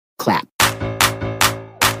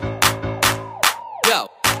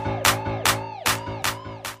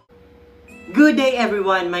Good day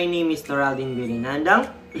everyone, my name is Noraldin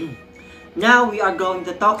Birinandang. Now we are going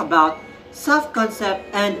to talk about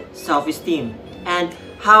self-concept and self-esteem and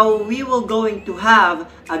how we will going to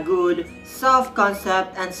have a good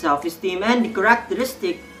self-concept and self-esteem and the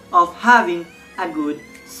characteristic of having a good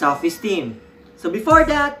self-esteem. So before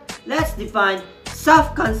that, let's define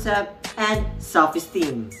self-concept and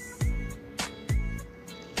self-esteem.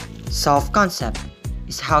 Self-concept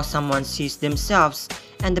is how someone sees themselves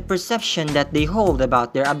and the perception that they hold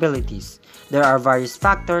about their abilities. There are various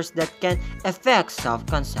factors that can affect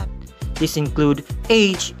self-concept. These include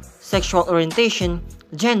age, sexual orientation,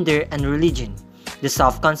 gender, and religion. The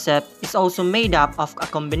self-concept is also made up of a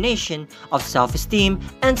combination of self-esteem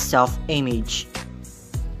and self-image.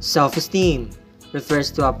 Self-esteem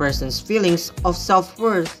refers to a person's feelings of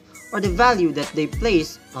self-worth or the value that they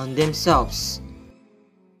place on themselves.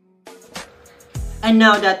 And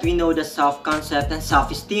now that we know the self-concept and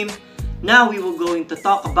self-esteem, now we will going to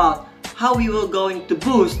talk about how we will going to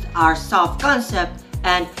boost our self-concept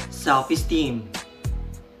and self-esteem.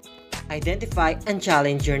 Identify and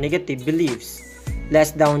challenge your negative beliefs.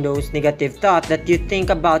 List down those negative thoughts that you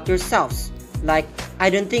think about yourselves. Like,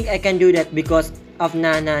 I don't think I can do that because of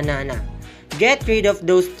na. Get rid of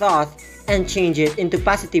those thoughts and change it into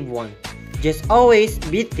positive one. Just always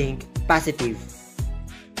think positive.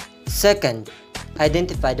 Second,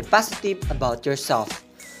 identify the positive about yourself.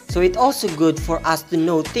 So it's also good for us to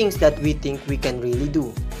know things that we think we can really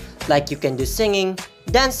do. Like you can do singing,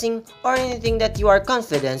 dancing, or anything that you are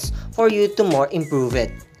confident for you to more improve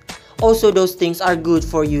it. Also, those things are good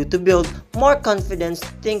for you to build more confidence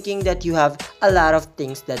thinking that you have a lot of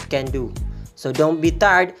things that can do. So don't be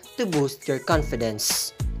tired to boost your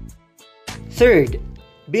confidence. Third,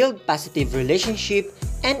 build positive relationship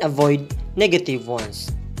and avoid negative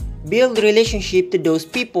ones. Build relationship to those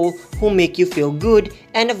people who make you feel good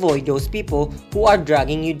and avoid those people who are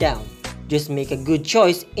dragging you down. Just make a good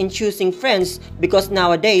choice in choosing friends because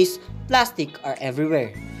nowadays, plastic are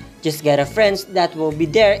everywhere. Just get a friends that will be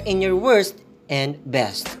there in your worst and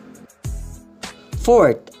best.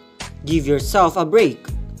 Fourth, give yourself a break.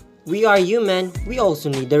 We are human, we also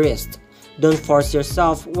need a rest. Don't force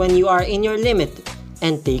yourself when you are in your limit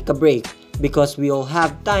and take a break. Because we all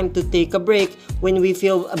have time to take a break when we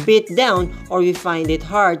feel a bit down or we find it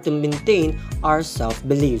hard to maintain our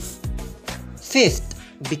self-belief. Fifth,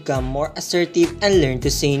 become more assertive and learn to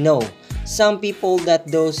say no. Some people that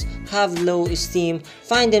those have low esteem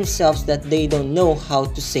find themselves that they don't know how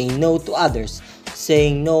to say no to others.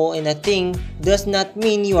 Saying no in a thing does not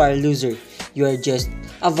mean you are a loser. You are just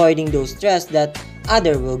avoiding those stress that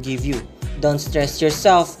other will give you. Don't stress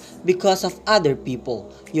yourself because of other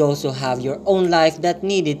people. You also have your own life that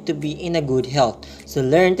needed to be in a good health, so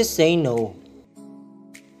learn to say no.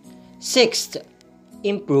 Sixth,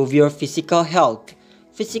 improve your physical health.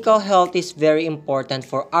 Physical health is very important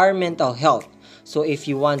for our mental health. So if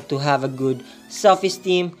you want to have a good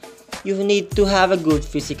self-esteem, you need to have a good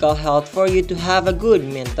physical health for you to have a good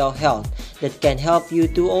mental health that can help you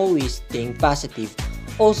to always think positive.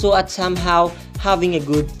 Also, at somehow having a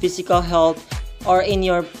good physical health or in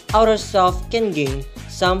your outer self can gain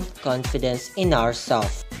some confidence in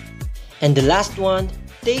ourselves. And the last one,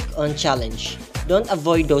 take on challenge. Don't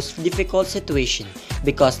avoid those difficult situations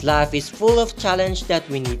because life is full of challenges that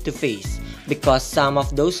we need to face. Because some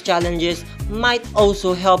of those challenges might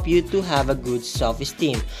also help you to have a good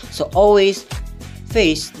self-esteem. So always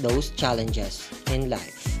face those challenges in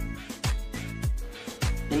life.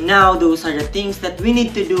 And now those are the things that we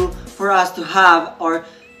need to do for us to have or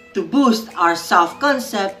to boost our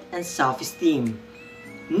self-concept and self-esteem.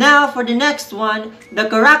 Now for the next one, the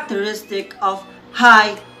characteristic of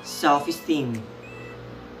high self-esteem.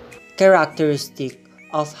 Characteristic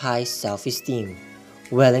of high self-esteem.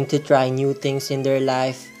 Willing to try new things in their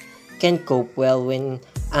life, can cope well when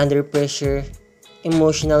under pressure,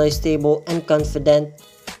 emotionally stable and confident,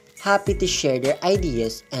 happy to share their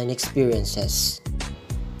ideas and experiences.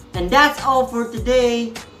 And that's all for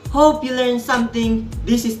today. Hope you learned something.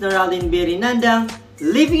 This is Noraldin Birinandang,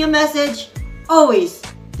 leaving a message, always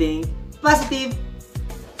think positive.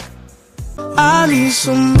 I need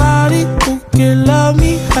somebody who can love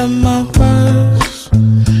me at my worst.